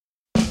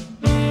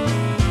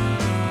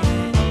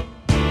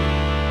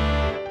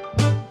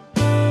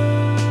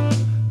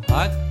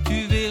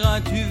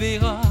tu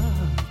verras,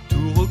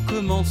 tout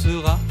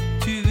recommencera.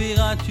 Tu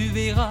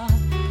verras,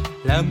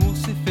 l'amour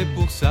c'est fait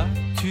pour ça.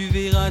 Tu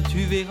verras,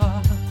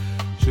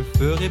 je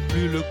ferai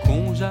plus le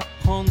con,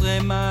 j'apprendrai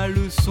ma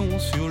leçon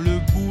sur le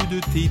bout de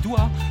tes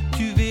doigts.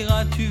 Tu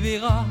verras,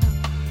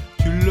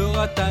 tu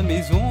l'auras ta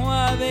maison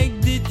avec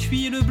des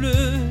tuiles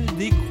bleues,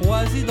 des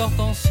croisées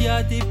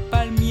d'hortensia, des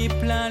palmiers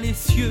plein les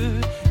cieux,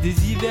 des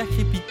hivers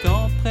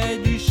crépitants près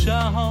du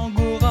chat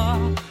Angora.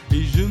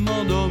 Et je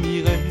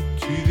m'endormirai,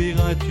 tu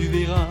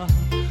verras,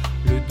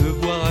 le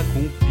devoir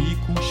accompli,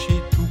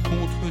 couché tout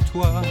contre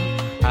toi,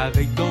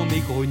 avec dans mes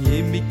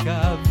greniers, mes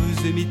caves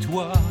et mes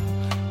toits,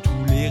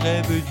 tous les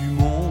rêves du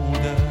monde.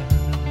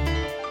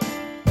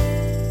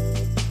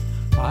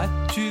 Ah,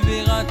 tu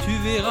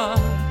verras,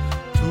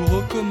 tout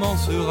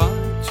recommencera.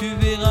 Tu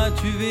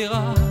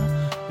verras,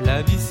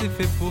 la vie c'est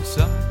fait pour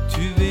ça.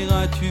 Tu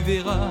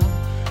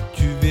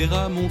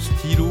verras mon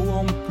stylo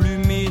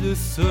emplumé de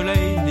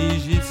soleil,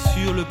 léger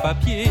sur le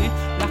papier,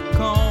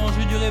 l'archange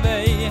du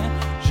réveil.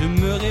 Je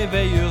me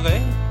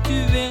réveillerai,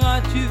 tu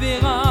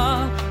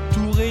verras,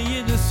 tout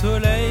rayé de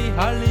soleil,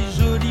 allez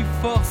jolie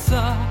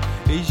forçat.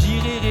 Et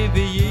j'irai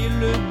réveiller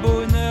le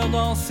bonheur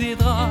dans ses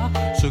draps.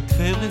 Je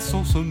crèverai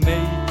son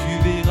sommeil, tu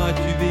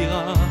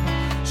verras.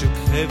 Je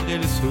crèverai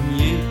le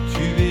sommier,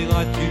 tu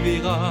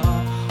verras,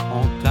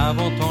 en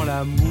t'inventant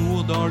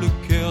l'amour dans le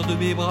cœur de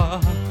mes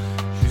bras,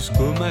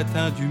 jusqu'au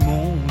matin du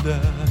monde.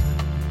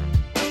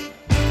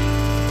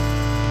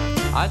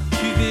 Ah,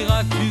 tu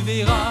verras,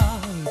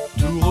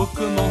 tout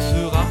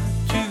recommencera.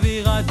 Tu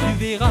verras,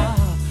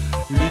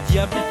 le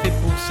diable est fait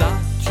pour ça.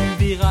 Tu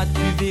verras,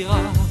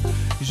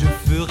 je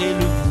ferai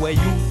le voyou.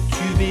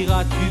 Tu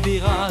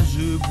verras,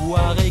 je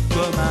boirai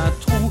comme un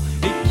trou,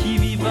 et qui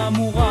vivra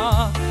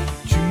mourra.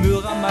 Tu me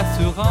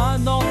ramasseras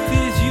dans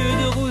tes yeux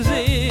de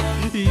rosée,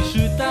 et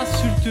je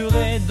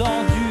t'insulterai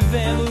dans du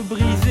verre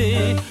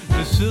brisé.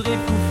 Je serai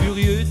fou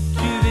furieux,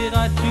 tu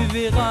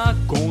verras,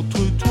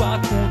 contre toi,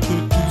 contre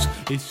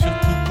tous, et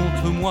surtout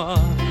contre moi.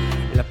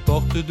 La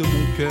porte de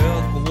mon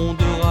cœur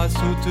grondera,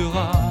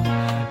 sautera,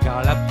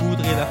 car la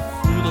poudre et la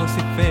foudre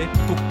c'est fait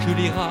pour que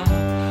les rats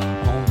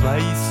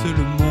envahissent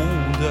le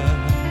monde.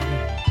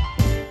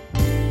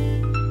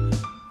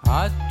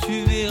 Ah,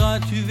 tu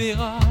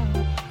verras,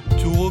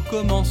 tout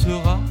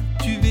recommencera.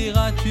 Tu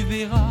verras,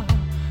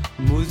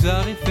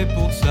 Mozart est fait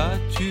pour ça.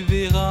 Tu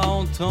verras,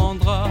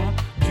 entendras.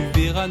 Tu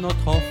verras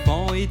notre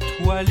enfant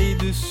étoilé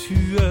de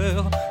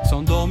sueur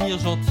s'endormir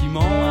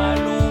gentiment à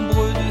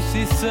l'ombre de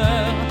ses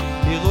sœurs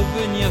et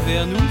revenir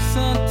vers nous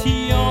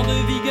scintillant de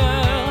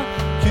vigueur.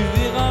 Tu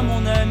verras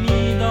mon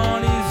ami dans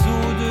les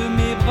eaux de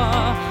mes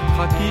bras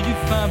craquer du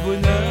fin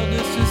bonheur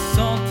de se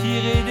sentir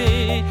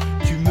aidé.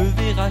 Tu me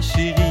verras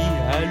chérie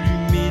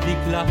allumer des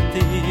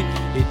clartés,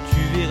 et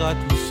tu verras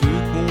tous ceux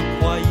qu'on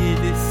croyait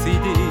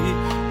décédés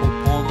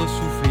reprendre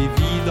souffle et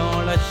vie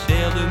dans la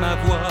chair de ma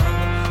voix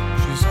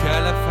jusqu'à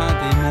la fin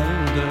des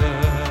mondes.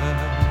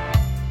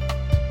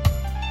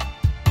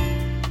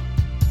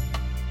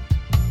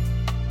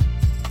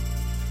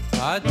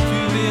 Ah, tu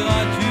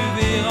verras,